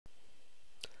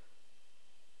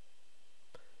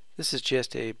This is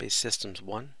just Database Systems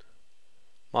 1,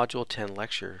 Module 10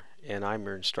 lecture, and I'm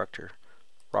your instructor,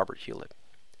 Robert Hewlett.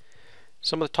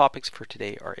 Some of the topics for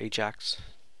today are AJAX,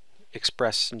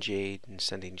 Express and Jade, and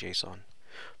sending JSON,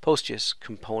 PostGIS,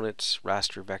 components,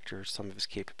 raster vectors, some of its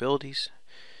capabilities,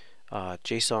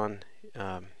 JSON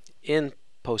in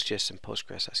PostGIS and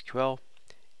PostgreSQL,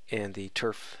 and the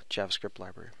turf JavaScript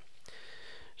library.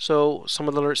 So some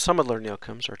of the learning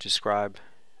outcomes are to describe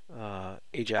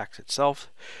AJAX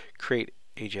itself, create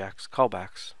AJAX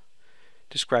callbacks,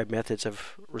 describe methods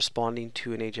of responding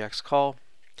to an AJAX call,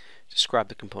 describe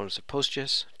the components of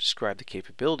PostGIS, describe the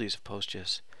capabilities of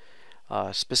PostGIS,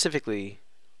 specifically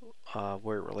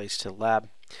where it relates to the lab,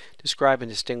 describe and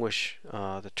distinguish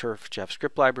the turf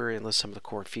JavaScript library, and list some of the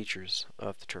core features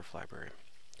of the turf library.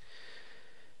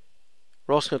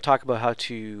 We're also going to talk about how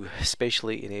to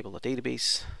spatially enable a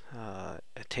database, a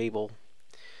table,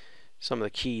 some of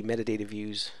the key metadata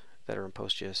views that are in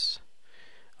PostGIS,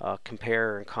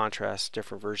 compare and contrast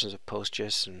different versions of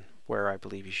PostGIS and where I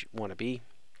believe you want to be,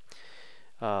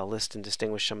 list and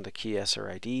distinguish some of the key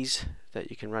SRIDs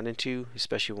that you can run into,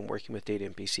 especially when working with data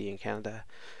in BC and Canada,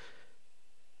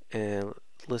 and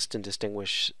list and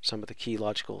distinguish some of the key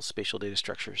logical spatial data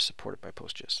structures supported by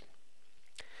PostGIS.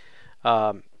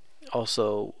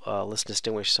 Also list and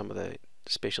distinguish some of the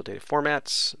spatial data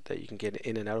formats that you can get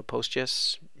in and out of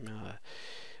PostGIS,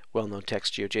 well-known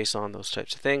text, GeoJSON, those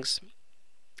types of things.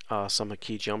 Some of the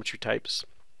key geometry types,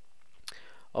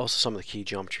 also some of the key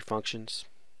geometry functions,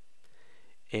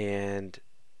 and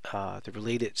the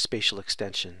related spatial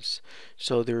extensions.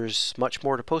 So there's much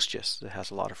more to PostGIS that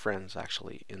has a lot of friends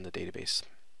actually in the database.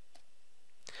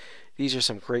 These are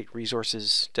some great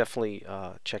resources. Definitely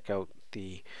check out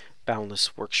the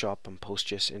Boundless Workshop on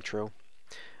PostGIS intro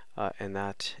and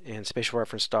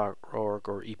spatialreference.org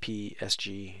or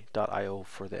epsg.io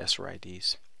for the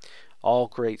SRIDs. All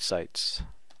great sites.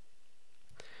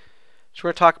 So we're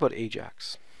going to talk about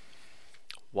AJAX.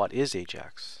 What is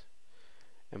AJAX?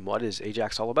 And what is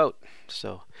AJAX all about?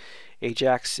 So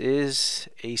AJAX is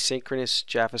asynchronous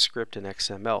JavaScript and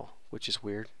XML, which is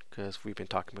weird because we've been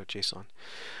talking about JSON.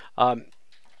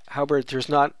 However, there's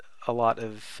not a lot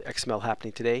of XML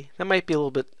happening today. That might be a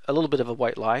little bit of a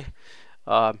white lie,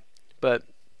 but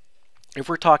if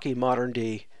we're talking modern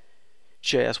day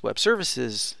JS web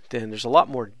services, then there's a lot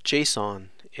more JSON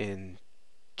and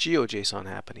GeoJSON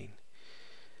happening,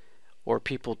 or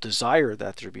people desire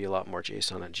that there be a lot more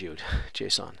JSON and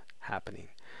GeoJSON happening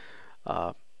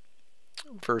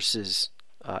versus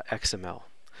XML.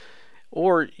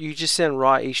 Or you just send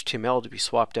raw HTML to be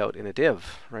swapped out in a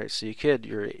div, right? So you could,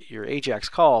 your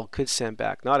AJAX call could send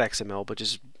back not XML but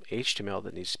just HTML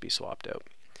that needs to be swapped out.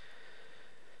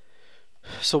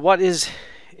 So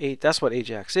that's what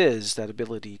AJAX is, that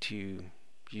ability to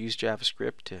use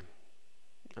JavaScript to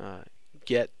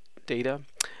get data.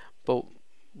 But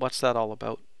what's that all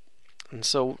about? And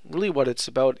so really what it's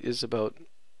about is about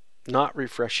not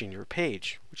refreshing your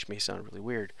page, which may sound really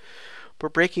weird,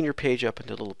 but breaking your page up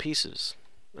into little pieces.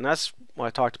 And that's what I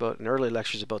talked about in earlier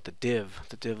lectures about the div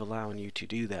allowing you to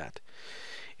do that.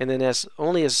 And then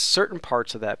only as certain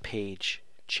parts of that page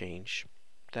change,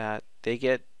 that they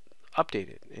get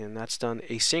updated, and that's done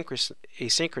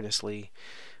asynchronously,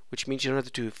 which means you don't have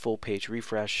to do a full page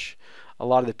refresh. A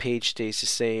lot of the page stays the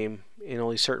same and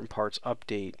only certain parts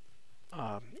update.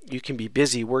 You can be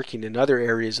busy working in other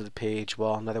areas of the page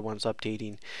while another one's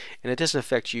updating, and it doesn't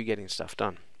affect you getting stuff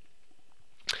done.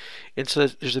 And so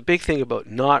there's a big thing about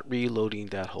not reloading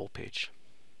that whole page.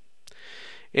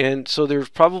 And so there's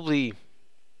probably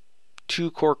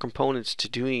two core components to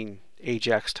doing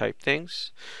AJAX type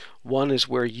things. One is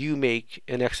where you make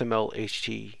an XML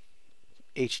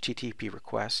HTTP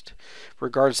request,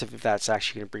 regardless of if that's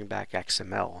actually going to bring back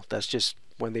XML. That's just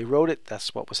when they wrote it,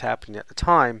 that's what was happening at the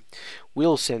time.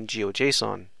 We'll send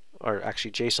GeoJSON, or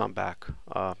actually JSON back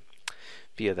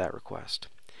via that request.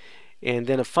 And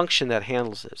then a function that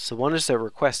handles it. So one is the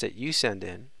request that you send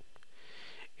in,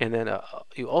 and then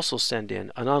you also send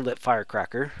in an unlit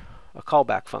firecracker, a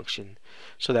callback function,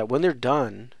 so that when they're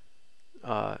done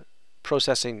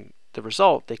processing the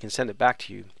result, they can send it back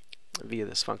to you via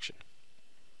this function.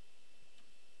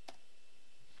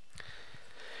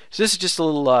 So this is just a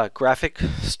little graphic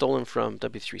stolen from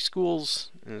W3 Schools,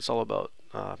 and it's all about,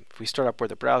 if we start up where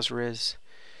the browser is,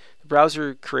 the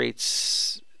browser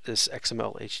creates this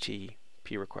XML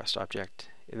HTTP request object,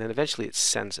 and then eventually it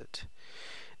sends it.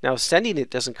 Now sending it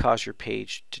doesn't cause your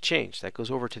page to change. That goes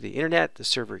over to the internet, the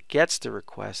server gets the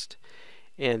request,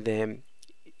 and then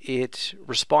it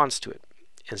responds to it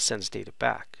and sends data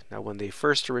back. Now when they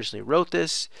first originally wrote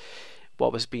this,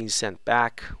 what was being sent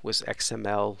back was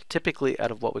XML, typically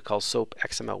out of what we call SOAP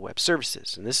XML web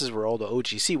services. And this is where all the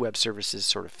OGC web services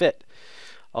sort of fit.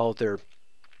 All their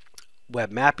web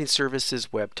mapping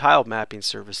services, web tile mapping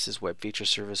services, web feature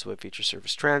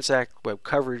service transact, web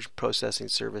coverage processing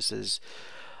services,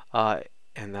 and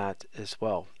that as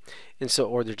well. And so,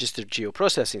 or they're just their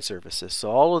geoprocessing services. So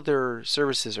all of their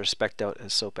services are spec'd out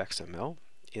as SOAP XML.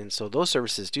 And so those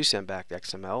services do send back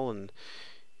XML, and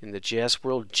in the JS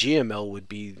world, GML would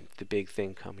be the big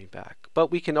thing coming back. But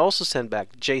we can also send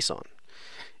back JSON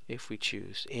if we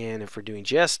choose. And if we're doing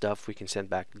JS stuff, we can send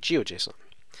back GeoJSON.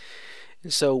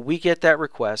 And so we get that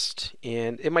request,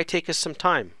 and it might take us some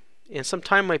time. And some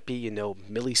time might be,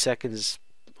 milliseconds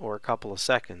or a couple of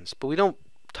seconds. But we don't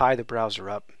tie the browser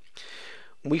up.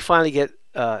 When we finally get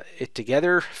it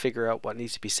together, figure out what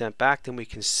needs to be sent back, then we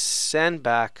can send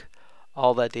back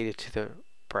all that data to the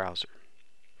browser.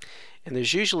 And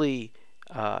there's usually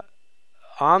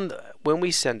when we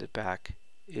send it back,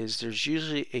 there's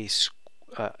usually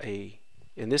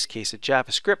in this case a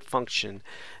JavaScript function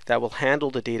that will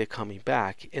handle the data coming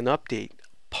back and update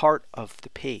part of the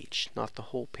page, not the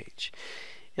whole page.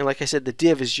 And like I said, the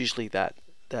div is usually that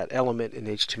element in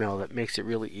HTML that makes it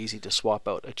really easy to swap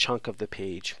out a chunk of the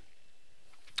page,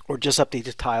 or just update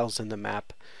the tiles in the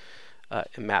map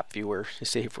viewer,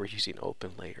 say if we're using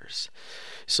open layers.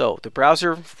 So the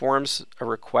browser forms a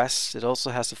request. It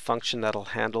also has a function that'll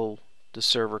handle the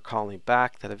server calling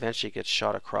back, that eventually gets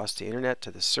shot across the internet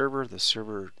to the server. The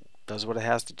server does what it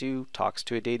has to do, talks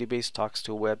to a database, talks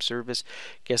to a web service,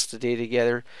 gets the data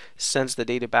together, sends the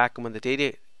data back, and when the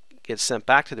data gets sent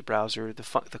back to the browser, the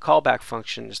callback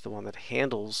function is the one that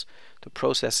handles the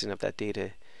processing of that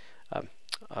data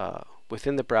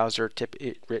within the browser,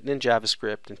 written in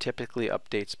JavaScript, and typically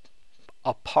updates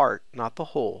a part, not the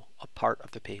whole, a part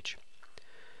of the page.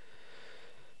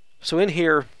 So in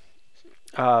here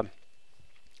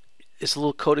is a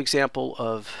little code example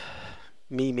of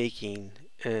me making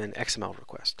an XML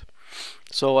request.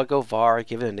 So I go var, I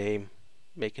give it a name,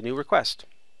 make a new request.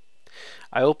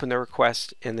 I open the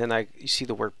request, and then you see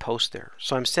the word post there.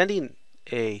 So I'm sending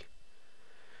a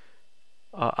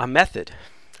method,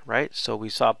 right? So we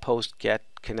saw post, get,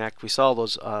 connect. We saw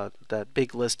those that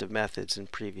big list of methods in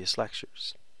previous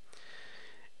lectures.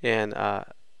 And I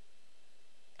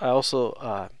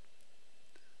also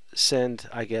send,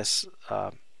 I guess,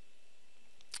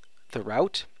 the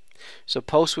route. So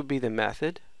post would be the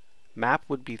method, map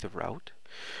would be the route.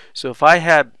 So if I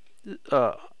had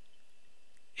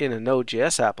in a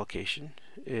Node.js application,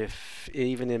 if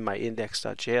even in my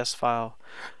index.js file,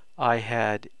 I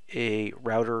had a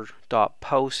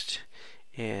router.post,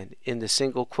 and in the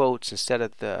single quotes, instead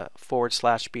of the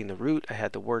 / being the root, I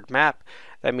had the word map.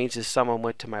 That means if someone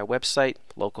went to my website,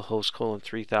 localhost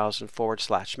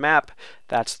 :3000 / map,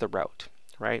 that's the route,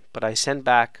 right? But I send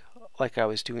back, like I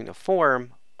was doing a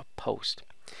form, a post.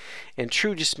 And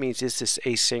true just means is this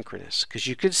asynchronous, because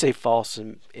you could say false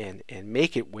and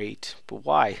make it wait, but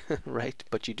why? Right?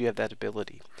 But you do have that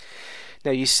ability.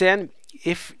 Now you send,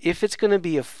 if it's going to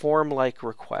be a form-like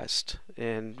request,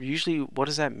 and usually what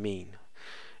does that mean?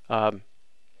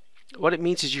 What it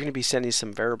means is you're going to be sending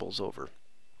some variables over,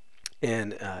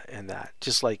 and that,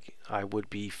 just like I would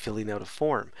be filling out a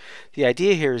form. The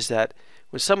idea here is that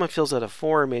when someone fills out a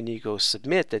form and you go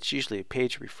submit, that's usually a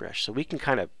page refresh. So we can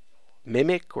kind of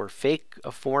mimic or fake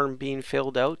a form being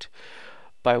filled out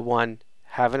by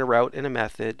having a route and a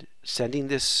method, sending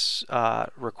this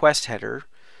request header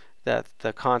that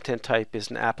the content type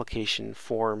is an application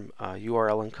form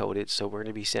URL encoded, so we're going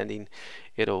to be sending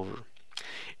it over.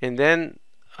 And then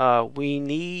we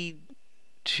need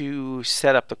to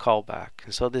set up the callback.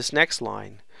 And so this next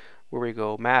line where we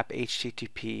go map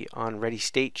HTTP on ready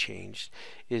state changed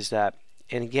is that,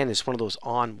 and again, it's one of those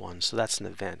on ones, so that's an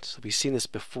event. So we've seen this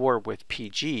before with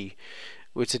PG.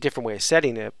 It's a different way of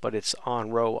setting it, but it's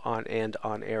on row, on end,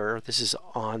 on error. This is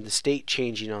on the state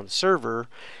changing on the server.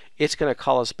 It's going to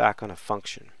call us back on a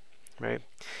function, right?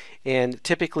 And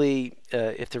typically,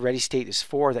 if the ready state is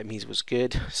 4, that means it was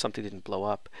good, something didn't blow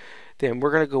up. Then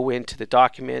we're going to go into the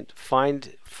document,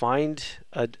 find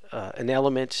an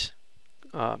element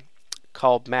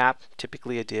called map,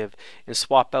 typically a div, and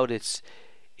swap out its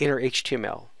inner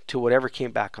HTML to whatever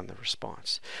came back on the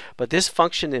response. But this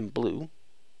function in blue,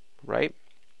 right,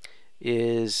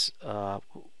 is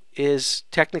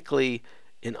technically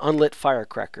an unlit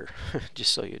firecracker,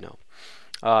 just so you know.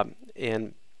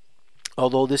 And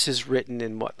although this is written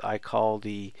in what I call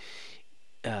the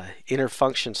inner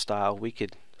function style, we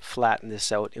could flatten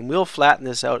this out, and we'll flatten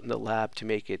this out in the lab to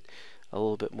make it a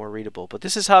little bit more readable. But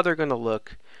this is how they're going to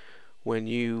look when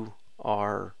you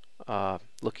are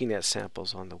looking at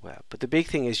samples on the web. But the big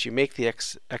thing is you make the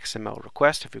XML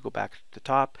request. If we go back to the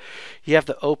top, you have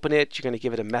to open it. You're going to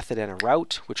give it a method and a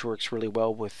route, which works really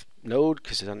well with Node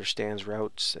because it understands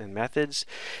routes and methods.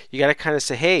 You got to kind of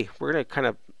say, hey, we're going to kind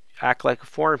of act like a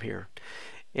form here.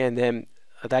 And then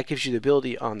that gives you the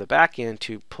ability on the back end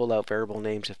to pull out variable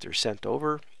names if they're sent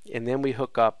over. And then we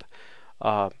hook up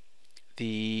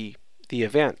the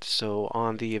event. So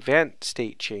on the event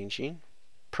state changing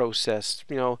process,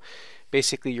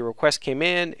 basically your request came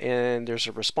in and there's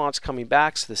a response coming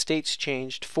back, so the state's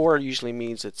changed. 4 usually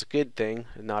means it's a good thing,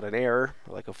 not an error,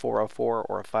 like a 404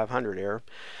 or a 500 error.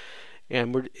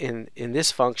 And we're in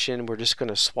this function, we're just going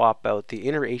to swap out the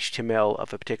inner HTML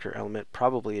of a particular element,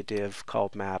 probably a div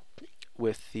called map,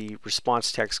 with the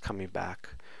response text coming back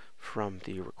from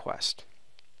the request.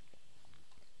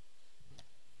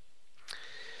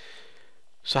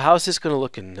 So how is this going to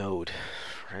look in Node,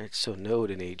 right? So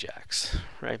Node and Ajax,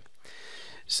 right?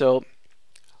 So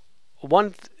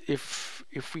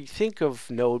if we think of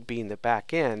Node being the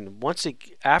back end,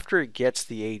 after it gets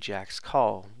the Ajax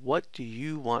call, what do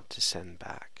you want to send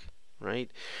back, right?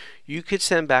 You could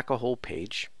send back a whole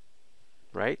page,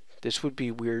 right? This would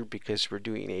be weird because we're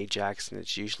doing Ajax and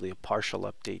it's usually a partial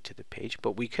update to the page,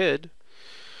 but we could,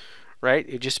 right?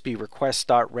 It'd just be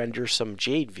request.render some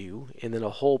Jade view and then a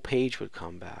whole page would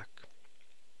come back.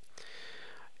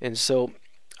 And so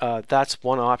that's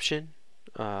one option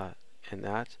in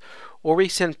that. Or we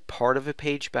send part of a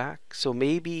page back. So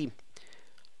maybe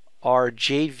our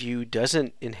Jade view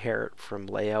doesn't inherit from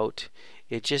layout.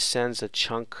 It just sends a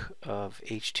chunk of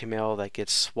HTML that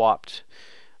gets swapped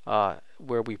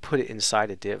where we put it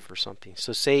inside a div or something.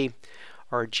 So say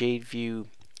our Jade view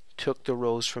took the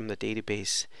rows from the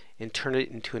database and turned it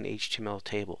into an HTML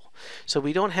table. So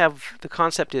we don't have, the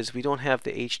concept is we don't have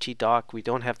the htdoc, we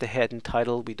don't have the head and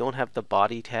title, we don't have the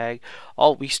body tag.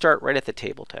 We start right at the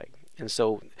table tag. And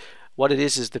so what it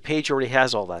is the page already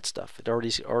has all that stuff. It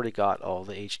already got all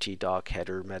the htdoc,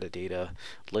 header, metadata,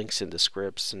 links into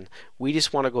scripts, and we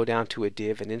just want to go down to a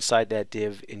div and inside that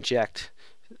div inject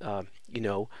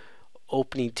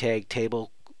opening tag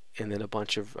table and then a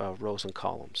bunch of rows and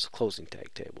columns, closing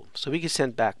tag table. So we can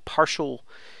send back partial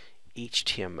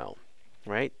HTML,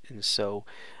 right? And so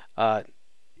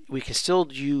we can still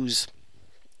use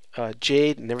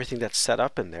Jade and everything that's set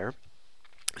up in there.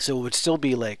 So it would still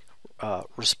be like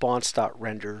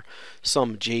response.render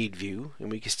some Jade view, and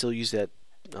we can still use that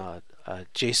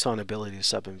JSON ability to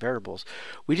sub in variables.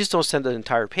 We just don't send an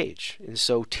entire page, and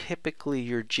so typically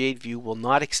your Jade view will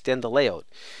not extend the layout.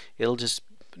 It'll just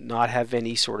not have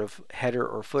any sort of header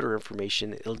or footer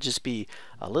information. It'll just be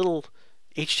a little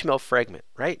HTML fragment,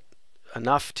 right?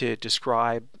 Enough to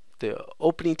describe the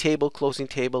opening table, closing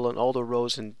table, and all the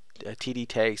rows and TD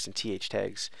tags and TH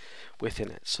tags within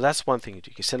it. So that's one thing you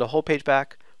do. You can send a whole page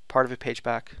back, part of a page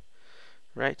back,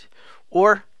 right?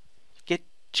 Or get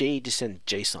Jade to send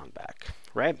JSON back,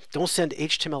 right? Don't send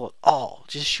HTML at all.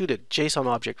 Just shoot a JSON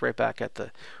object right back at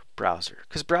the browser,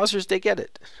 because browsers, they get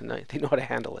it and they know how to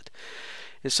handle it.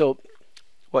 And so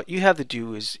what you have to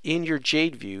do is in your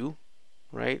Jade view,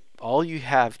 right, all you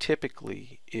have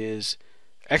typically is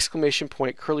exclamation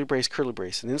point, curly brace,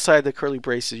 and inside the curly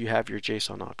braces you have your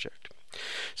JSON object.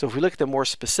 So if we look at the more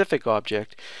specific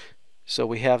object, so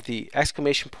we have the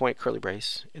exclamation point, curly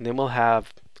brace, and then we'll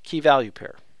have key value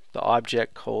pair, the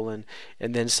object colon,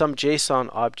 and then some JSON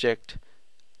object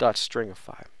dot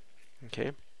stringify,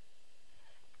 okay,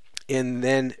 and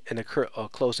then a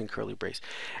closing curly brace,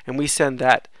 and we send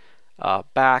that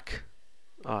back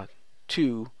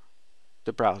to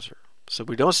the browser. So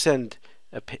we don't send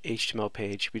a HTML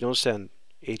page, we don't send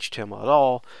HTML at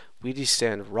all, we just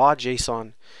send raw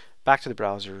JSON back to the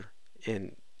browser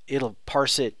and it'll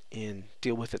parse it and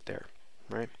deal with it there,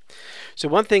 right? So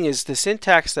one thing is the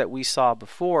syntax that we saw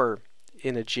before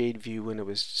in a Jade view when it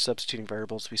was substituting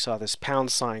variables, we saw this #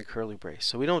 curly brace.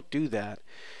 So we don't do that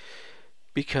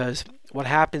because what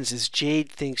happens is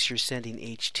Jade thinks you're sending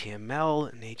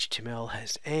HTML, and HTML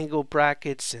has angle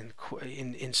brackets, and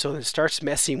so it starts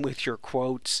messing with your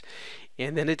quotes,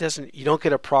 and then you don't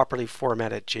get a properly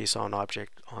formatted JSON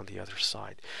object on the other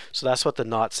side. So that's what the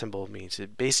not symbol means.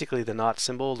 Basically the not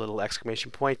symbol, little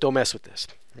exclamation point, don't mess with this,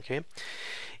 okay?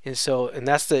 And so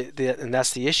that's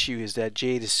the issue, is that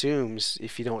Jade assumes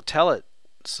if you don't tell it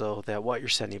so that what you're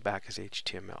sending back is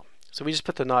HTML. So we just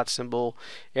put the not symbol,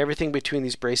 everything between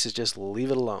these braces, just leave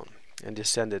it alone and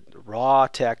just send it raw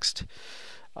text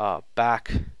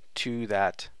back to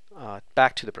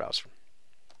the browser.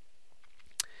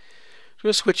 I'm going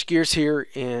to switch gears here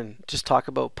and just talk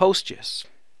about PostGIS,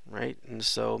 right? And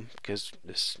so, because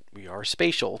we are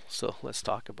spatial, so let's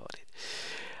talk about it.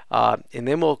 And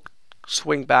then we'll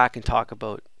swing back and talk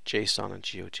about JSON and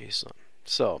GeoJSON.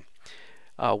 So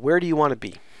where do you want to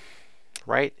be,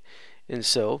 right? And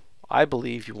so I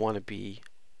believe you want to be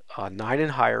 9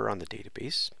 and higher on the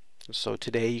database. So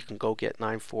today you can go get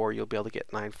 9.4, you'll be able to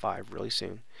get 9.5 really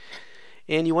soon.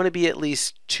 And you want to be at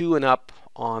least 2 and up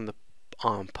on the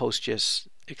PostGIS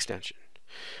extension.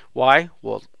 Why?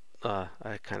 Well,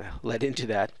 I kind of led into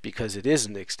that because it is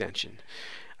an extension.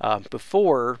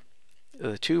 Before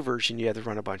the 2 version, you had to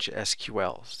run a bunch of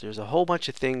SQLs. There's a whole bunch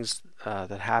of things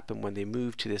that happen when they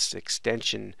move to this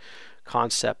extension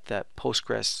concept that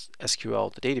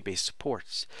PostgreSQL, the database,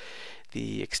 supports.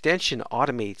 The extension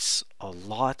automates a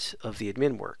lot of the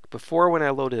admin work. Before, when I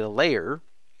loaded a layer,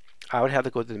 I would have to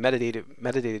go to the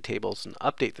metadata tables and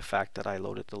update the fact that I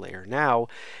loaded the layer. Now,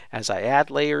 as I add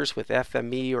layers with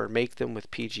FME or make them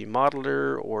with PG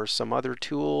Modeler or some other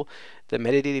tool, the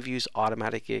metadata views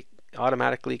automatically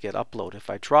get uploaded. If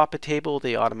I drop a table,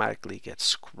 they automatically get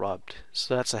scrubbed.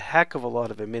 So that's a heck of a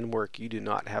lot of admin work you do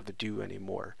not have to do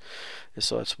anymore. And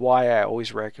so that's why I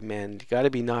always recommend you got to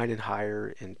be 9 and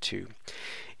higher in 2.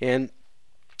 And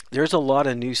there's a lot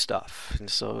of new stuff, and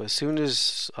so as soon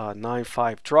as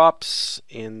 9.5 drops,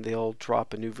 and they'll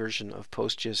drop a new version of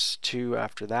PostGIS 2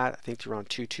 after that. I think they're on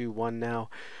 2.2.1 now.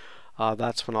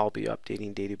 That's when I'll be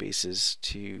updating databases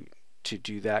to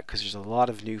do that, because there's a lot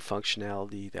of new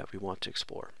functionality that we want to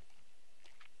explore.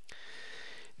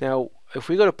 Now, if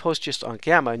we go to PostGIS on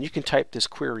Gamma, and you can type this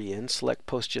query in, select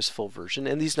PostGIS full version,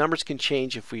 and these numbers can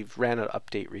change if we've ran an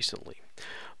update recently.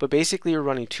 But basically, we're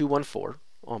running 2.1.4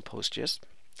 on PostGIS.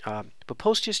 But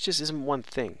PostGIS just isn't one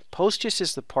thing. PostGIS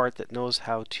is the part that knows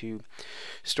how to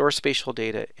store spatial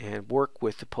data and work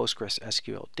with the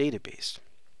PostgreSQL database.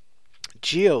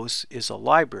 Geos is a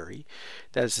library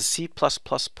that is the C++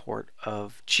 port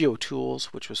of GeoTools,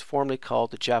 which was formerly called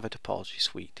the Java Topology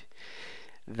Suite.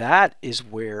 That is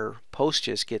where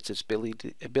PostGIS gets its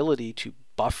ability to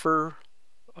buffer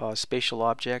spatial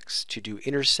objects, to do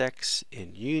intersects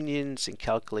and unions and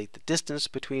calculate the distance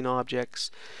between objects.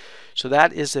 So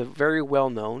that is a very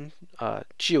well-known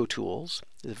GeoTools,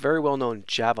 is a very well-known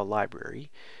Java library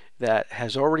that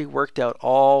has already worked out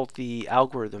all the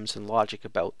algorithms and logic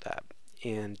about that.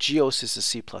 And Geos is the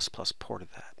C++ port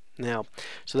of that. Now,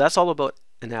 so that's all about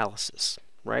analysis,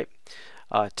 right?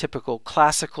 Typical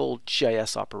classical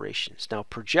GIS operations. Now,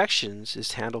 projections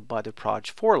is handled by the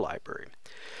Proj4 library,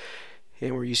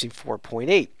 and we're using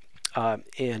 4.8.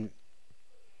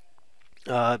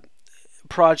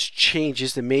 Proj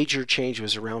changes, the major change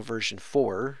was around version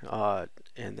 4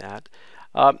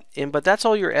 but that's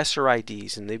all your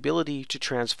SRIDs, and the ability to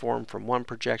transform from one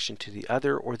projection to the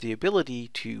other, or the ability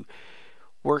to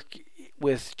work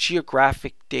with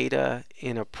geographic data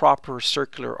in a proper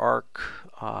circular arc,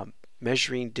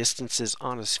 measuring distances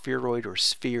on a spheroid or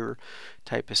sphere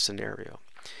type of scenario.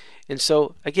 And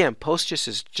so again, PostGIS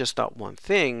is just not one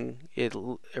thing. It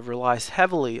relies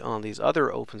heavily on these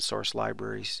other open source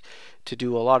libraries to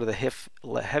do a lot of the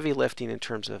heavy lifting in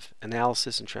terms of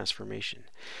analysis and transformation.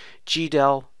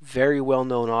 GDAL, very well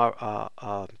known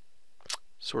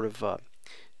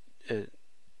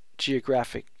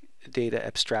geographic data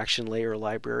abstraction layer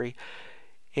library,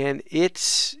 and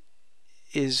it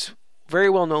is very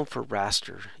well known for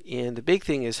raster. And the big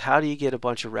thing is, how do you get a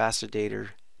bunch of raster data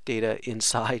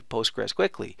inside Postgres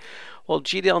quickly? Well,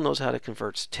 GDAL knows how to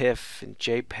convert TIFF and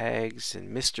JPEGs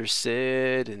and Mr.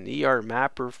 SID and ER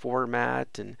mapper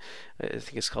format, and I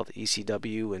think it's called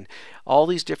ECW, and all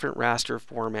these different raster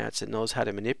formats it knows how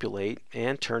to manipulate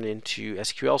and turn into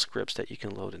SQL scripts that you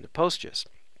can load into PostGIS.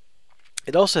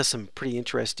 It also has some pretty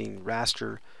interesting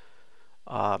raster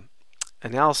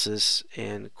analysis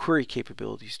and query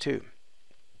capabilities too.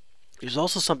 There's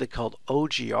also something called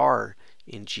OGR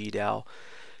in GDAL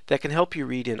that can help you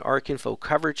read in ArcInfo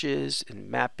coverages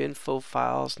and MapInfo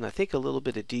files, and I think a little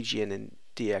bit of DGN and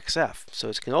DXF. So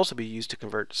it can also be used to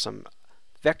convert some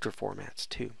vector formats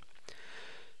too.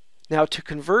 Now, to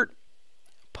convert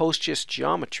PostGIS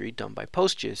geometry done by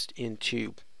PostGIS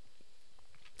into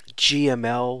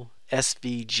GML,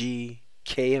 SVG,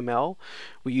 KML,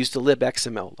 we use the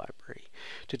libxml library.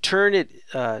 To turn it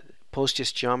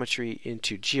PostGIS geometry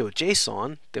into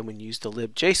GeoJSON, then we use the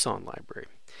libjson library.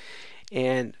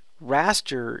 And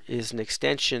raster is an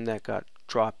extension that got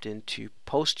dropped into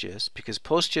PostGIS because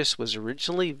PostGIS was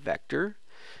originally vector,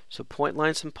 so point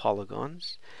lines and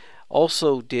polygons.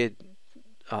 Also did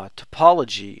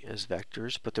topology as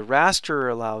vectors, but the raster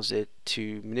allows it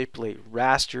to manipulate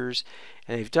rasters,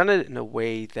 and they've done it in a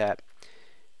way that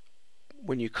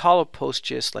when you call a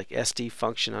PostGIS like SD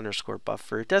function underscore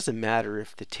buffer, it doesn't matter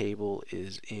if the table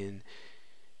is in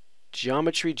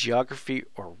geometry, geography,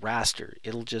 or raster.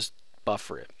 It'll just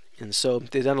buffer it. And so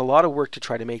they've done a lot of work to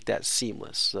try to make that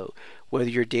seamless. So whether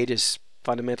your data is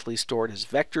fundamentally stored as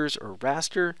vectors or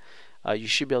raster, you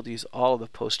should be able to use all of the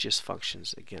PostGIS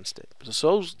functions against it.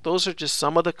 So those are just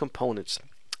some of the components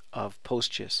of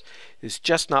PostGIS. It's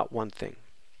just not one thing.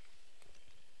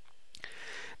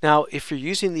 Now, if you're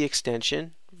using the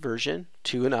extension version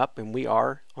 2 and up, and we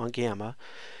are on Gamma,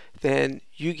 then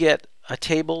you get a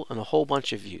table and a whole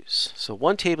bunch of views. So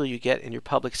one table you get in your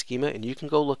public schema, and you can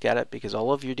go look at it because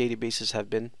all of your databases have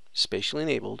been spatially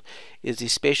enabled, is the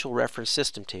Spatial Reference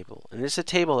System table. And it's a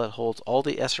table that holds all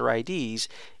the SRIDs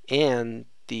and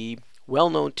the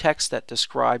well-known text that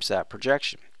describes that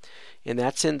projection. And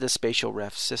that's in the Spatial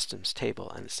Ref Systems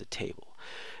table, and it's a table.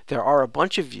 There are a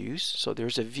bunch of views, so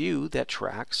there's a view that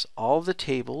tracks all of the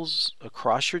tables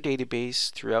across your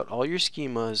database throughout all your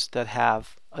schemas that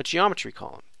have a geometry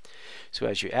column. So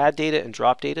as you add data and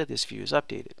drop data, this view is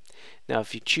updated. Now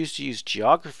if you choose to use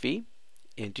geography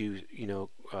and do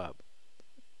the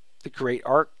great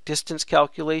arc distance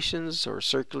calculations or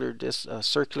circular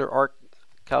arc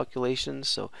calculations,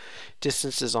 so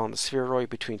distances on the spheroid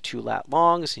between two lat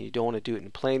longs, and you don't want to do it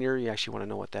in planar, you actually want to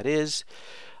know what that is,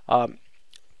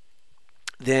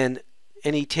 then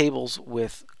any tables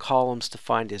with columns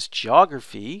defined as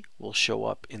geography will show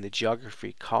up in the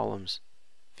geography columns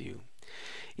view.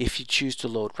 If you choose to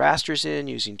load rasters in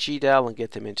using GDAL and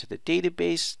get them into the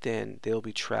database, then they'll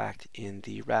be tracked in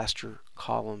the raster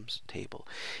columns table.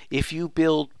 If you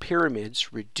build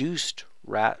pyramids, reduced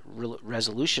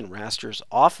resolution rasters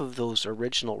off of those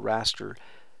original raster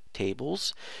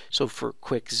tables, so for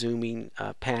quick zooming,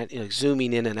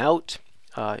 zooming in and out,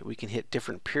 we can hit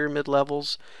different pyramid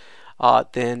levels,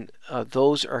 then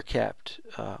those are kept.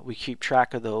 We keep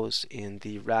track of those in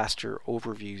the raster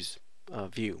overviews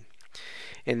view.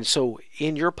 And so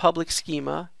in your public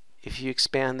schema, if you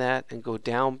expand that and go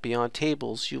down beyond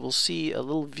tables, you will see a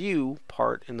little view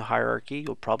part in the hierarchy.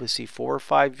 You'll probably see 4 or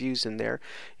 5 views in there,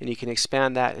 and you can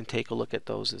expand that and take a look at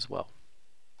those as well.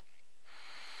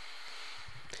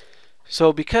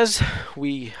 So because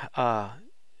we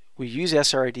use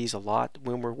SRIDs a lot,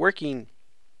 when we're working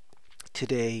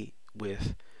today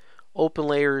with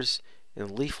OpenLayers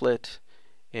and Leaflet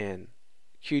and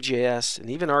QGIS and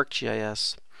even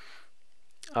ArcGIS,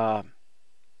 a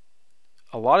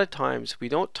lot of times we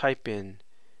don't type in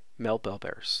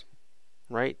Melbelbears,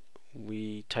 right?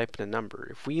 We type in a number.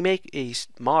 If we make a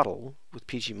model with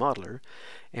PG Modeler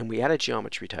and we add a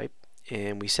geometry type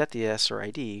and we set the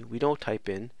SRID, we don't type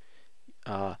in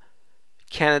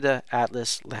Canada,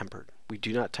 Atlas, Lambert. We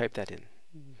do not type that in.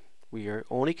 We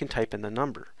only can type in the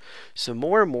number. So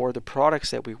more and more the products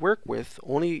that we work with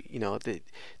only,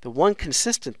 the one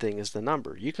consistent thing is the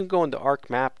number. You can go into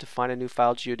ArcMap to find a new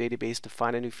file geodatabase, to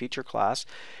find a new feature class,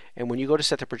 and when you go to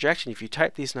set the projection, if you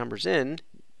type these numbers in,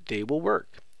 they will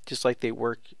work. Just like they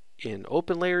work in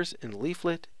OpenLayers, in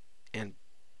Leaflet, and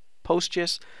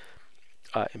PostGIS,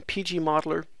 and PG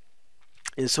Modeler.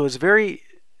 And so it's very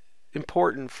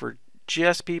important for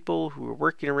GS people who are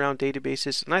working around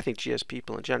databases, and I think GS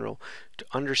people in general, to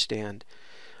understand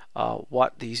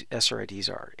what these SRIDs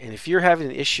are. And if you're having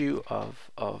an issue of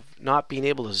not being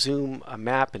able to zoom a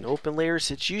map in OpenLayers,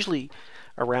 it's usually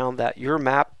around that your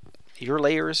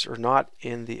layers are not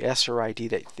in the SRID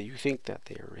that you think that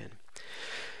they are in.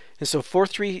 And so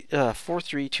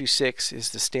 4326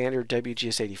 is the standard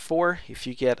WGS84. If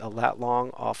you get a lat long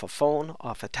off a phone,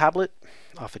 off a tablet,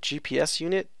 off a GPS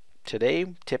unit,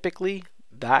 today, typically,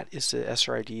 that is the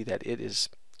SRID that it is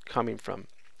coming from.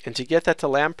 And to get that to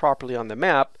land properly on the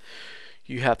map,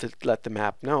 you have to let the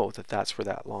map know that that's where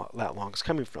that lat long is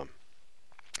coming from.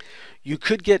 You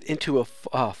could get into a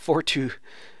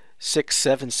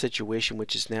 4267 situation,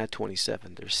 which is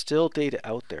NAD27. There's still data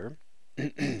out there,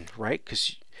 right?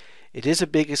 Because it is a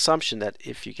big assumption that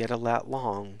if you get a lat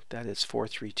long, that it's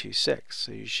 4326.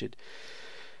 So you should,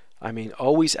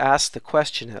 always ask the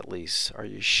question at least, are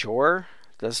you sure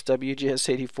that's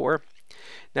WGS84?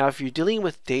 Now, if you're dealing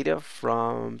with data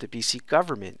from the BC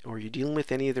government, or you're dealing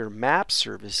with any of their map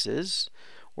services,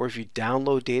 or if you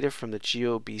download data from the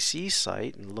GeoBC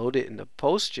site and load it into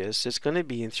PostGIS, it's going to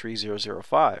be in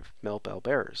 3005,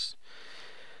 Melbelbears.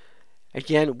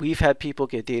 Again, we've had people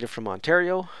get data from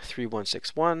Ontario,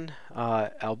 3161.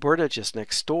 Alberta, just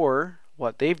next door,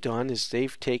 what they've done is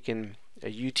they've taken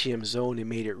a UTM zone and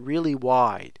made it really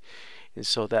wide, and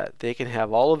so that they can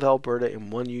have all of Alberta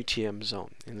in one UTM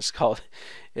zone, and it's called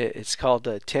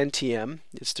 10TM.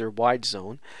 It's their wide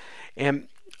zone, and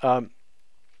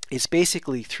it's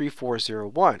basically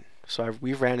 3401. So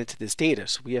we've ran into this data,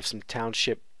 so we have some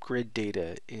township grid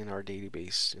data in our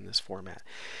database in this format.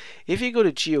 If you go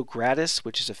to GeoGratis,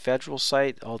 which is a federal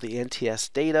site, all the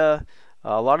NTS data,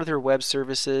 A lot of their web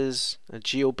services,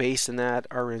 geo-based in that,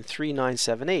 are in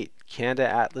 3978, Canada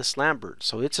Atlas Lambert.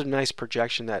 So it's a nice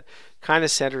projection that kind of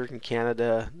centered in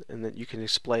Canada, and that you can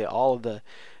display all of the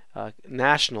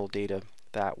national data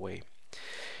that way.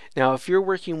 Now, if you're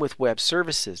working with web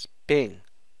services, Bing,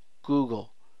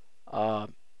 Google,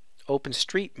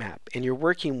 OpenStreetMap, and you're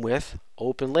working with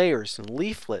OpenLayers and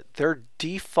Leaflet, their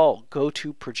default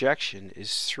go-to projection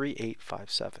is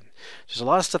 3857. There's a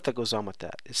lot of stuff that goes on with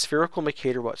that. It's spherical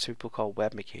Mercator, what some people call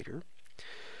Web Mercator.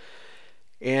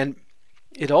 And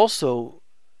it also,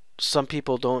 some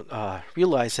people don't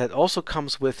realize that also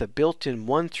comes with a built-in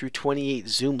 1 through 28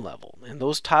 zoom level. And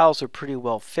those tiles are pretty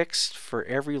well fixed for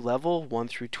every level, 1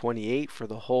 through 28 for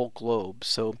the whole globe.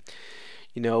 So,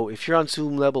 you know, if you're on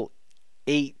zoom level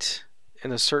 8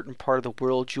 in a certain part of the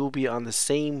world, you'll be on the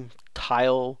same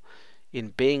tile in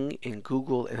Bing, in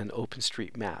Google, and in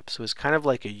OpenStreetMap. So it's kind of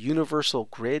like a universal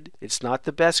grid. It's not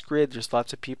the best grid. There's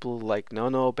lots of people like,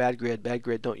 no, bad grid,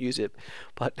 don't use it.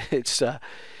 But it's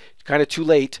kind of too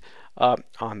late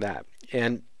on that.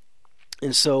 And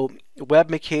so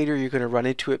Web Mercator, you're going to run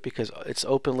into it because it's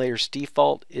OpenLayers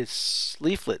default, it's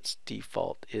Leaflet's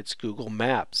default, it's Google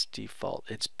Maps default,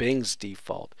 it's Bing's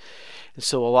default. And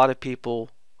so a lot of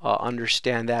people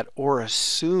understand that or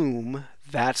assume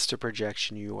that's the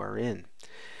projection you are in.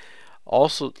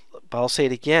 Also, but I'll say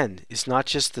it again, it's not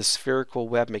just the spherical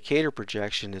Web Mercator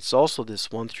projection, it's also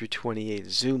this 1 through 28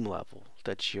 zoom level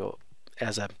that you,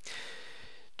 as a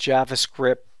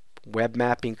JavaScript web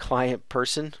mapping client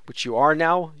person, which you are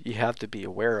now, you have to be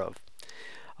aware of.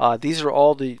 These are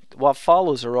all what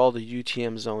follows are all the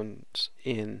UTM zones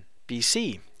in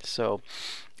BC. So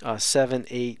 7,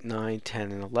 8, 9,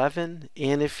 10, and 11.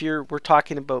 And if we're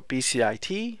talking about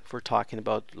BCIT, we're talking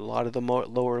about a lot of the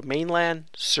lower mainland,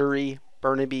 Surrey,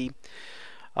 Burnaby,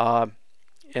 and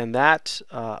that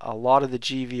a lot of the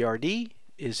GVRD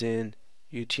is in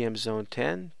UTM zone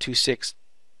 10,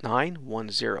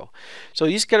 26910. So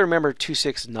you just got to remember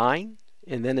 269,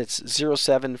 and then it's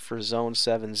 07 for zone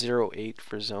 7, 08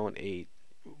 for zone 8,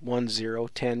 10,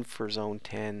 10 for zone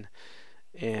 10,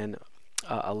 and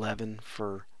 11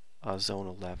 for zone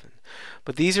 11.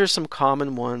 But these are some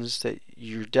common ones that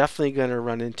you're definitely going to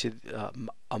run into.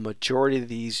 A majority of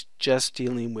these just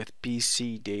dealing with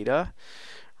BC data,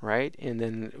 right? And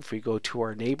then if we go to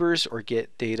our neighbors or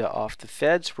get data off the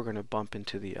feds, we're going to bump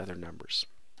into the other numbers.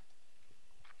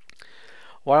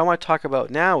 What I want to talk about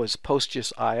now is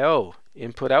PostGIS.io,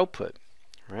 input-output,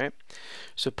 right?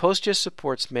 So PostGIS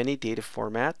supports many data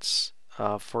formats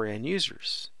for end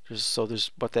users.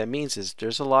 What that means is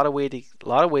there's a lot of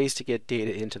ways to get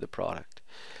data into the product.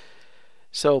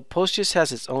 So PostGIS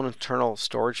has its own internal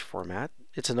storage format.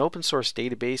 It's an open source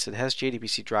database. It has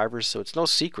JDBC drivers, so it's no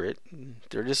secret.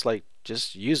 They're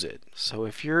just use it. So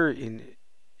if you're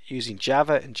using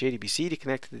Java and JDBC to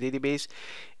connect to the database,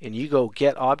 and you go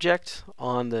get object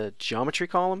on the geometry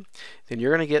column, then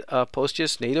you're going to get a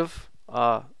PostGIS native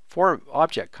form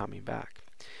object coming back.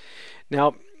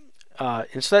 Now,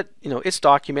 and so that, it's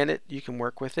documented. You can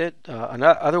work with it.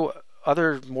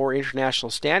 Other more international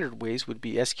standard ways would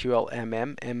be SQL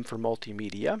M for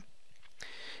multimedia.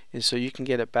 And so you can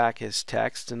get it back as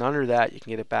text, and under that you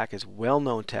can get it back as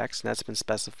well-known text, and that's been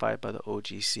specified by the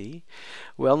OGC.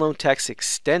 Well-known text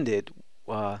extended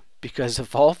because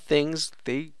of all things,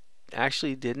 they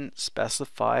actually didn't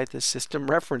specify the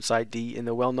system reference ID in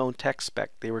the well-known text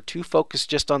spec. They were too focused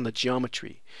just on the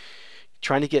geometry,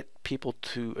 trying to get people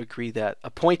to agree that a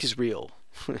point is real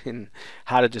and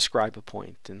how to describe a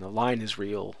point, and a line is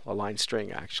real, a line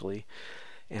string actually,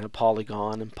 and a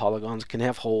polygon, and polygons can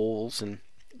have holes and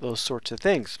those sorts of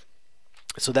things.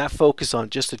 So that focus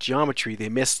on just the geometry, they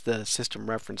missed the system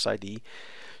reference ID.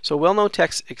 So well-known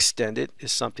text extended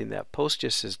is something that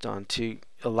PostGIS has done to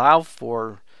allow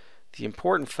for the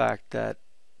important fact that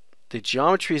the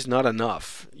geometry is not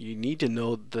enough. You need to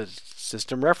know the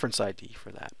system reference ID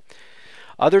for that.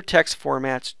 Other text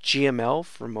formats, GML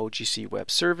from OGC Web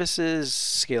Services,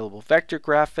 scalable vector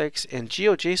graphics, and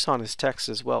GeoJSON is text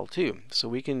as well too. So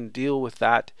we can deal with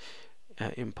that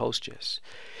in PostGIS.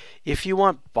 If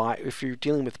you're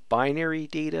dealing with binary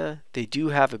data, they do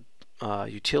have a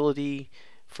utility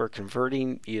for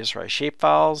converting ESRI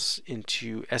shapefiles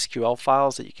into SQL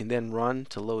files that you can then run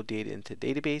to load data into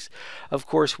database. Of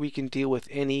course, we can deal with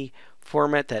any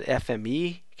format that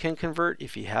FME can convert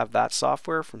if you have that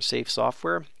software from Safe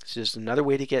Software. It's just another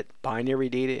way to get binary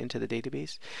data into the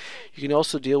database. You can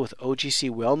also deal with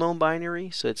OGC well-known binary,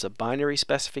 so it's a binary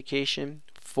specification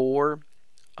for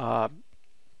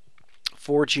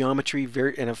geometry,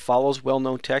 and it follows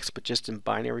well-known text but just in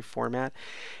binary format.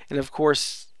 And of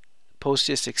course,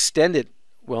 PostGIS extended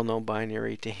well-known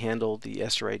binary to handle the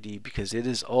SRID because it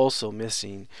is also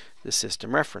missing the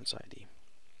system reference ID.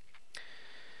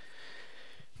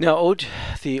 Now,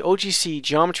 the OGC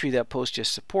geometry that PostGIS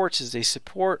supports is they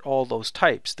support all those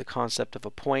types, the concept of a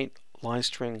point, line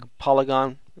string,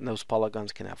 polygon, and those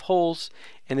polygons can have holes,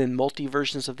 and then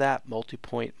multi-versions of that,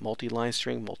 multi-point, multi-line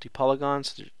string,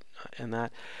 multi-polygons, and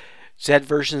that. Z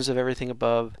versions of everything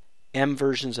above, M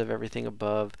versions of everything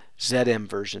above, ZM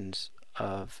versions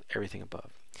of everything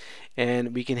above.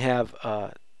 And we can have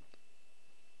a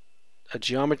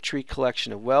geometry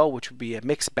collection of which would be a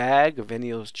mixed bag of any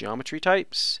of those geometry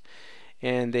types,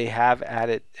 and they have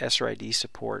added SRID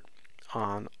support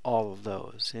on all of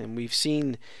those. And we've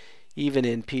seen even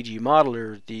in PG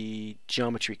Modeler the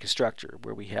geometry constructor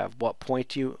where we have what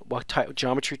type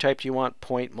geometry type do you want,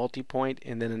 point, multi-point,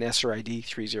 and then an SRID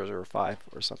 3005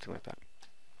 or something like that.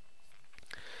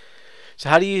 So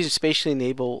how do you spatially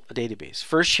enable a database?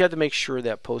 First, you have to make sure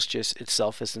that PostGIS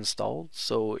itself is installed.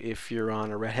 So if you're on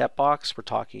a Red Hat box, we're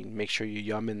talking make sure you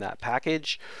yum in that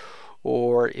package.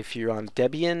 Or if you're on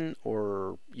Debian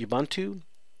or Ubuntu,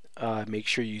 make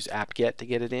sure you use apt-get to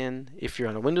get it in. If you're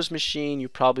on a Windows machine, you'll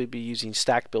probably be using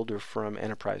Stack Builder from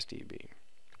Enterprise DB.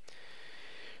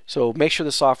 So make sure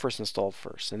the software is installed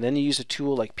first. And then you use a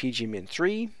tool like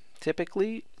pgmin3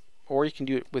 typically, or you can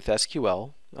do it with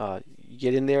SQL. You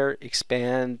get in there,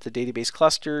 expand the database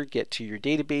cluster, get to your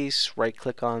database, right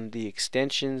click on the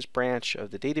extensions branch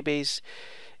of the database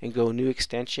and go new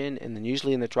extension, and then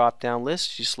usually in the drop down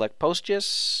list you select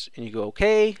PostGIS and you go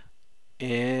OK,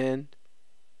 and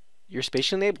you're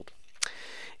spatially enabled.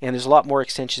 And there's a lot more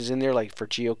extensions in there like for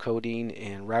geocoding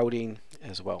and routing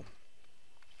as well.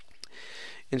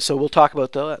 And so we'll talk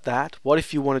about that. What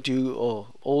if you want to do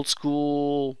old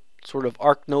school sort of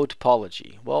ArcNode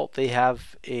topology? Well, they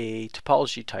have a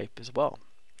topology type as well.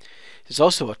 There's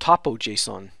also a topo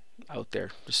JSON out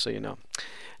there, just so you know.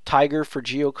 Tiger for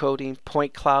geocoding,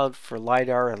 point cloud for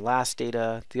LiDAR and last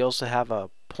data. They also have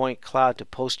a point cloud to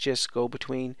PostGIS go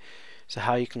between, so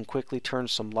how you can quickly turn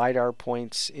some LiDAR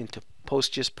points into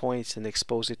PostGIS points and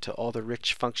expose it to all the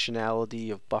rich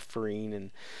functionality of buffering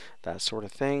and that sort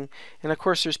of thing. And of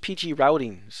course there's PG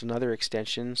routing. It's another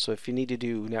extension, so if you need to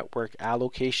do network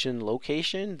allocation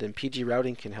location, then PG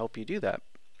routing can help you do that.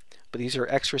 But these are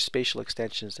extra spatial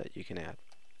extensions that you can add.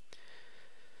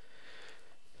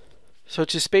 So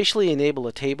to spatially enable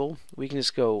a table, we can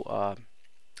just go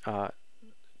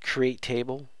create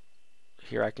table.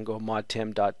 Here I can go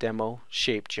modtem.demo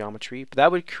shape geometry, but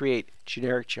that would create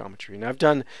generic geometry. And I've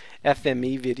done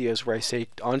FME videos where I say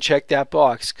uncheck that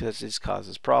box because this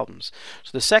causes problems. So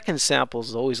the second sample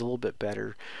is always a little bit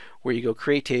better, where you go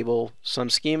create table, some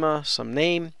schema, some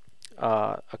name,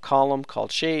 a column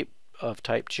called shape of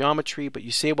type geometry, but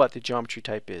you say what the geometry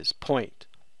type is: point,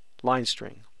 line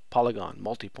string, polygon,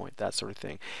 multi-point, that sort of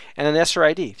thing, and an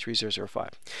SRID 3005.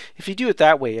 If you do it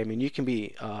that way, I mean, you can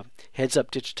be heads up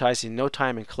digitizing in no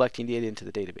time and collecting data into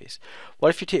the database. What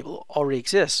if your table already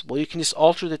exists? Well, you can just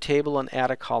alter the table and add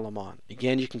a column on.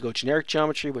 Again, you can go generic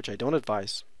geometry, which I don't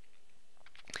advise,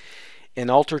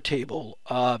 and alter table,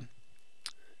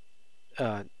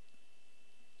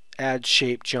 add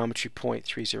shape geometry point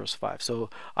 3005. So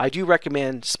I do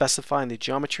recommend specifying the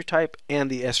geometry type and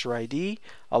the SRID.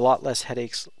 A lot less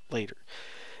headaches later.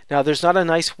 Now there's not a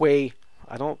nice way,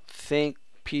 I don't think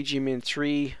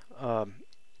pgmin3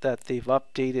 that they've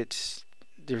updated.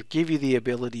 They give you the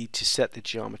ability to set the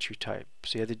geometry type,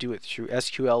 so you have to do it through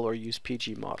SQL or use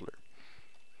PG Modeler.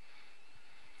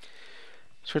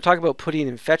 So we're talking about putting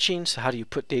and fetching. So how do you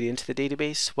put data into the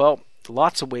database? Well,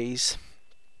 lots of ways.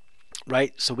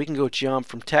 Right, so we can go geom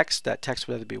from text. That text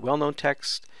would either be well-known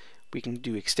text. We can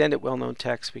do extended well-known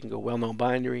text. We can go well-known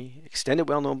binary, extended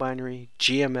well-known binary,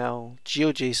 GML,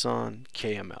 GeoJSON,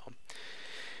 KML.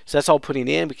 So that's all putting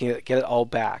in. We can get it all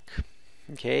back.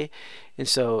 Okay, and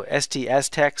so ST as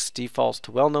text defaults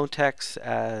to well-known text.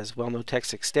 As well-known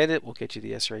text extended, we'll get you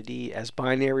the SRID. As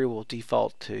binary, will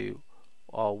default to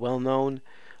well-known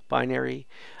binary.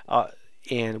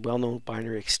 And well-known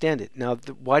binary extended. Now,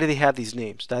 why do they have these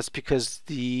names? That's because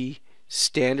the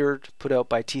standard put out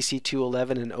by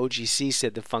TC211 and OGC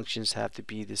said the functions have to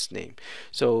be this name.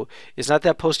 So it's not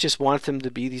that PostGIS wants them to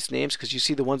be these names, because you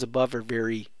see the ones above are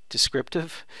very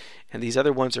descriptive, and these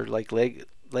other ones are like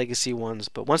legacy ones.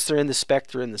 But once they're in the spec,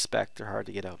 they're in the spec. They're hard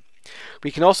to get out.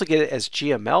 We can also get it as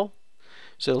GML.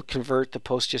 So it'll convert the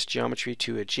PostGIS geometry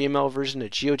to a GML version, a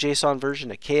GeoJSON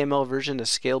version, a KML version, a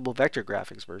scalable vector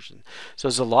graphics version. So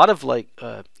there's a lot of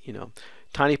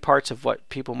tiny parts of what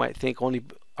people might think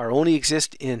only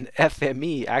exist in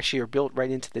FME actually are built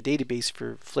right into the database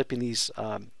for flipping these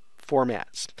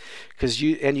formats, because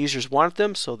end users wanted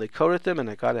them, so they coded them, and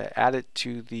I got to add it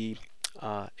to the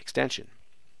extension.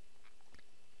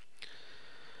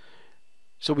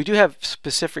 So we do have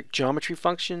specific geometry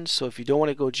functions. So if you don't want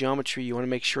to go geometry, you want to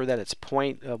make sure that it's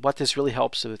point. What this really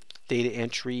helps with data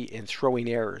entry and throwing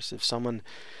errors.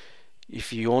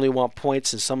 If you only want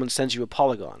points and someone sends you a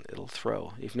polygon, it'll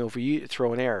throw. Even if we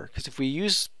throw an error, because if we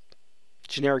use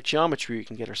generic geometry, we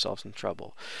can get ourselves in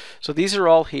trouble. So these are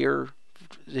all here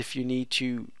if you need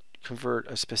to convert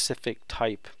a specific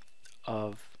type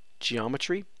of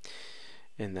geometry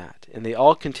in that, and they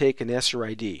all can take an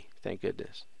SRID. Thank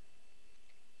goodness.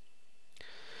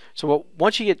 So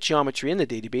once you get geometry in the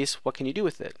database, what can you do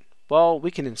with it? Well,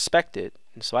 we can inspect it,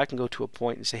 and so I can go to a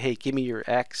point and say, hey, give me your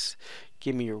X,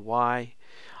 give me your Y.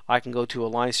 I can go to a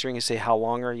line string and say, how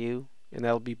long are you? And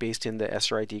that'll be based in the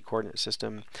SRID coordinate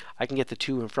system. I can get the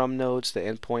to and from nodes, the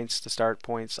endpoints, the start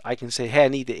points. I can say, hey, I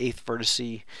need the 8th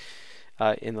vertice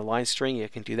in the line string. I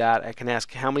can do that. I can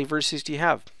ask, how many vertices do you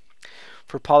have?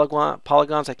 For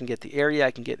polygons, I can get the area,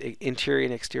 I can get interior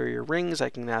and exterior rings, I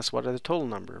can ask what are the total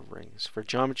number of rings. For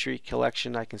geometry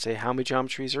collection, I can say how many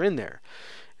geometries are in there.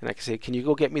 And I can say, can you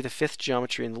go get me the 5th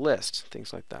geometry in the list?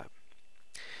 Things like that.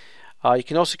 You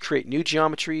can also create new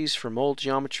geometries from old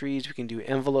geometries. We can do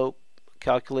envelope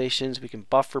calculations. We can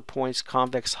buffer points,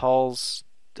 convex hulls,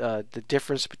 the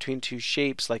difference between two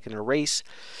shapes like an erase,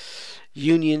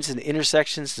 unions and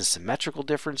intersections and symmetrical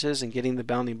differences, and getting the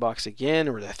bounding box again,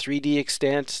 or the 3D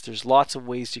extent. There's lots of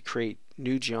ways to create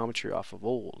new geometry off of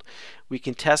old. We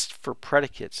can test for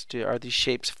predicates. Are these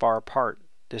shapes far apart,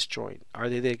 disjoint? Are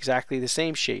they exactly the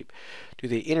same shape? Do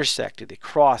they intersect? Do they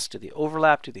cross? Do they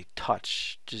overlap? Do they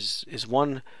touch? Does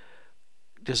one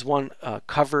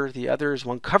cover the other? Is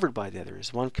one covered by the other?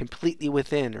 Is one completely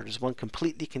within, or does one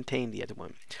completely contain the other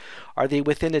one? Are they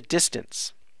within a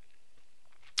distance?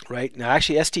 Right now,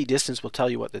 actually, st distance will tell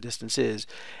you what the distance is.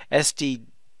 st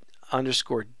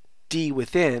underscore d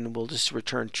within will just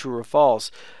return true or false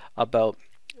about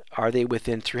are they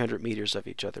within 300 meters of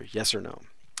each other, yes or no.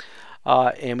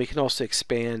 And we can also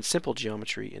expand simple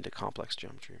geometry into complex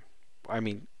geometry. I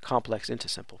mean, complex into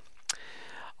simple.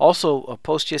 Also,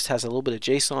 PostGIS has a little bit of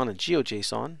JSON and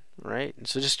GeoJSON, right? And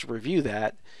so just to review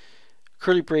that,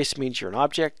 curly brace means you're an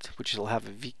object, which will have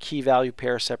a key value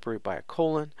pair separated by a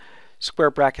colon.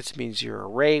 Square brackets means you're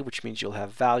an array, which means you'll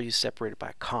have values separated by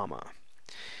a comma.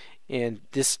 And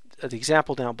this, the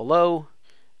example down below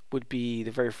would be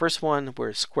the very first one, where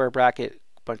it's square bracket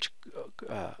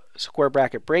square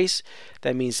bracket brace.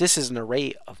 That means this is an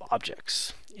array of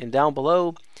objects. And down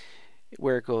below,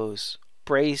 where it goes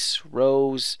brace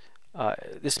rows,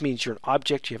 this means you're an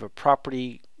object. You have a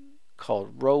property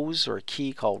called rows, or a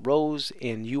key called rows,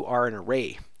 and you are an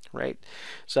array, right?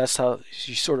 So that's how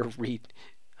you sort of read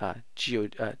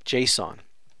JSON.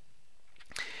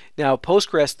 Now,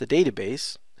 Postgres, the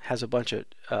database, has a bunch of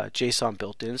JSON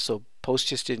built in, so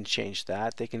PostGIS didn't change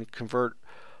that. They can convert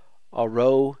a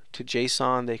row to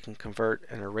JSON. They can convert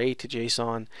an array to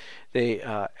JSON. They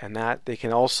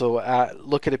can also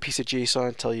look at a piece of JSON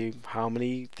and tell you how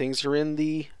many things are in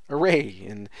the array,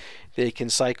 and they can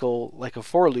cycle like a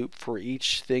for loop for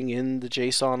each thing in the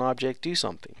JSON object do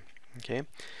something. Okay.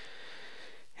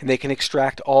 And they can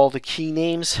extract all the key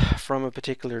names from a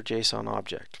particular JSON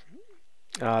object.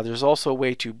 There's also a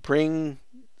way to bring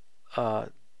the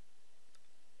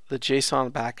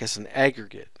JSON back as an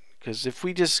aggregate, because if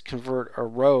we just convert a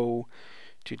row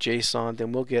to JSON,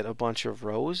 then we'll get a bunch of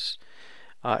rows.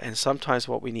 And sometimes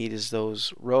what we need is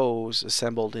those rows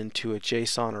assembled into a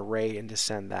JSON array and to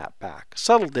send that back.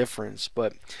 Subtle difference,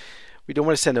 but we don't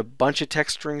want to send a bunch of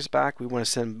text strings back. We want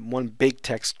to send one big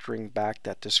text string back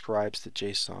that describes the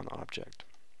JSON object.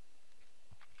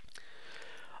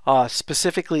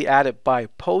 Specifically added by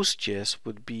PostGIS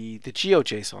would be the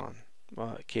GeoJSON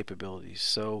capabilities.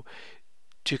 So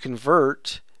to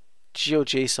convert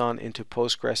GeoJSON into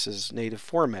Postgres's native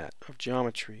format of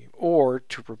geometry, or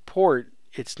to report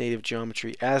its native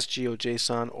geometry as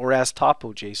GeoJSON or as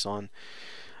TopoJSON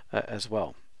as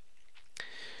well.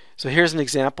 So here's an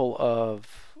example of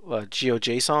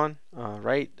GeoJSON,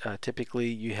 right? Typically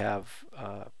you have,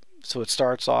 so it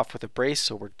starts off with a brace,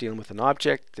 so we're dealing with an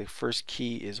object. The first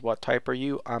key is what type are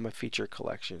you? I'm a feature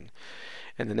collection.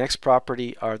 And the next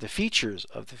property are the features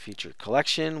of the feature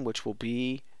collection, which will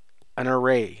be an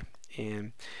array.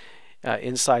 And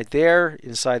inside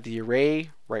the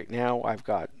array, right now I've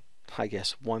got, I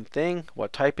guess, one thing.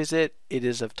 What type is it? It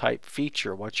is of type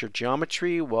feature. What's your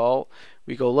geometry? Well,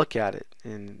 we go look at it,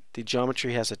 and the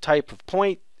geometry has a type of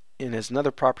point and has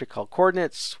another property called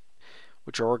coordinates,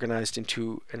 which are organized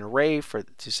into an array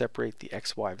to separate the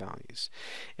x, y values.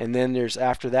 And then there's,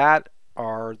 after that,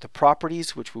 are the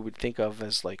properties, which we would think of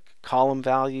as like column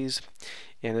values,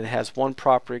 and it has one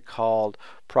property called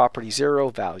property 0,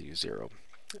 value 0,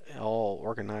 all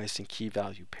organized in key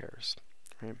value pairs.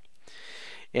 Right?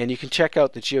 And you can check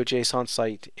out the GeoJSON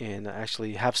site and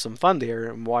actually have some fun there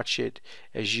and watch it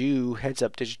as you heads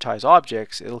up digitize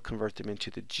objects. It'll convert them into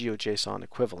the GeoJSON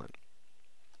equivalent.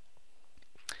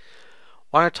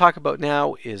 What I want to talk about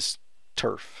now is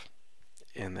turf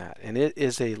and it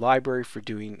is a library for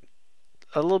doing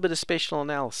a little bit of spatial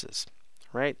analysis,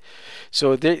 right?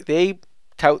 So they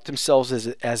tout themselves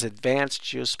as advanced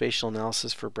geospatial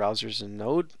analysis for browsers and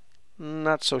Node.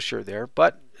 Not so sure there,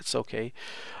 but it's okay.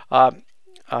 But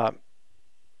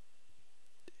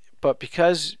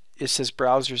because it says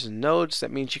browsers and nodes,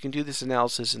 that means you can do this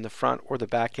analysis in the front or the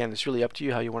back end. It's really up to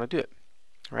you how you want to do it,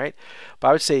 right? But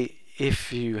I would say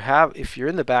if you're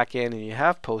in the back end and you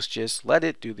have PostGIS, let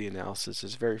it do the analysis.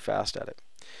 It's very fast at it.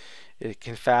 It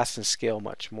can fast and scale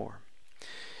much more.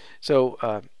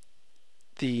 So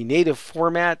the native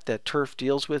format that turf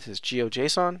deals with is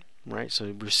GeoJSON. Right,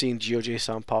 so we're seeing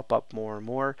GeoJSON pop up more and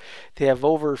more. They have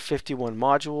over 51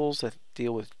 modules that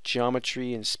deal with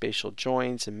geometry and spatial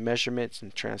joins and measurements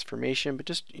and transformation. But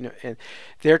just and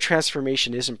their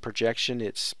transformation isn't projection;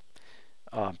 it's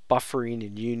buffering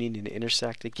and union and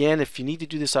intersect. Again, if you need to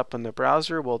do this up in the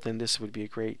browser, well, then this would be a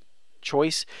great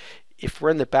choice. If we're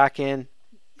in the back end,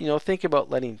 think about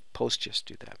letting PostGIS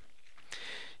do that.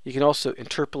 You can also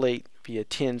interpolate via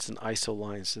TINs and ISO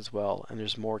lines as well, and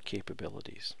there's more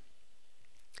capabilities.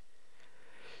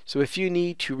 So if you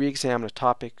need to re-examine a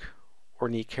topic or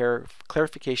need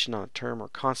clarification on a term or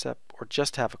concept or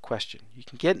just have a question, you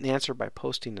can get an answer by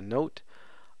posting a note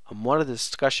on one of the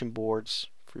discussion boards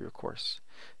for your course.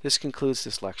 This concludes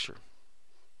this lecture.